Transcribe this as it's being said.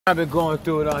I've been going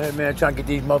through it out here, man, trying to get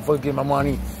these motherfuckers get my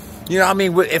money. You know what I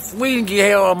mean? If we didn't get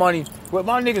hair our money, would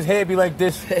my niggas' hair be like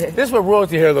this? This is what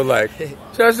royalty hair look like.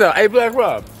 So what's up? Hey, Black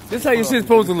Rob, this how your shit's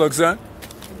supposed to look, son.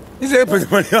 You said put the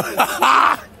money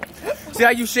on. See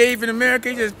how you shave in America?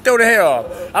 You just throw the hair off.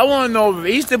 I want to know,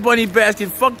 Easter Bunny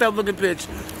basket, fucked up looking bitch.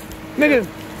 Nigga,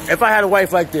 if I had a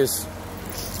wife like this,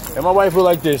 and my wife was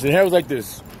like this, and hair was like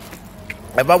this,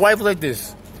 if my wife was like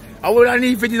this, I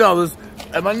need $50.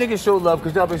 And my niggas show love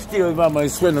because y'all been stealing my money,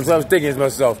 swindling. So I was thinking to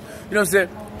myself, you know what I'm saying?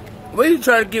 What you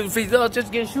trying to give $50 just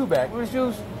to get a shoe back? What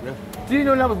shoes? Yeah. Do you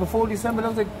know that was before December?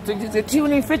 That was like, you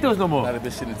ain't fit those no more. Not a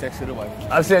bitch shouldn't have texted the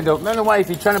wife. I said, though, not the wife.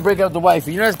 You're trying to break out the wife.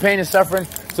 You know that's pain and suffering?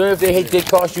 So if they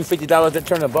cost you $50, they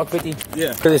turn $150?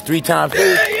 Yeah. Because it's 3 times.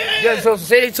 Yeah. So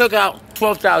say they took out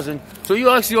 $12,000. So you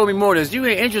actually owe me more than this. You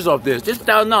ain't interest off this. This is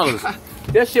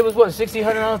 $1,000. That shit was what,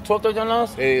 $1,600,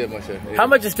 $1,200? Yeah, my shit. Yeah. How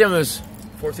much is stimulus?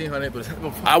 $1,400,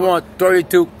 but I want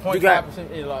 32.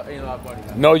 0.5% ain't a lot of money.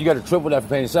 No, you got to triple that for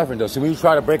pain and suffering, though. So when you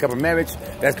try to break up a marriage,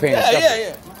 that's pain and suffering.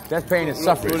 Yeah. That's pain and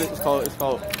suffering. It's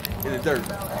called in the dirt.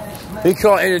 He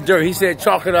called in the dirt. He said,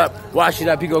 chalk it up, wash it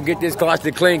up. He gonna get this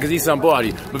closet clean because he's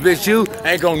somebody. But bitch, you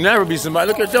ain't gonna never be somebody.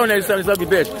 Look at your name, son. It's ugly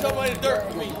bitch. Somebody in the dirt.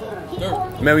 I mean,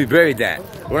 dirt. Man, we buried that.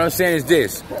 What I'm saying is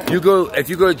this: if you go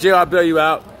to jail, I'll bail you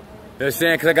out. You know what I'm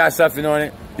saying? Because I got something on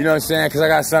it. You know what I'm saying? Because I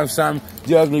got something.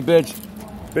 You ugly bitch.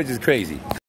 Bitch is crazy.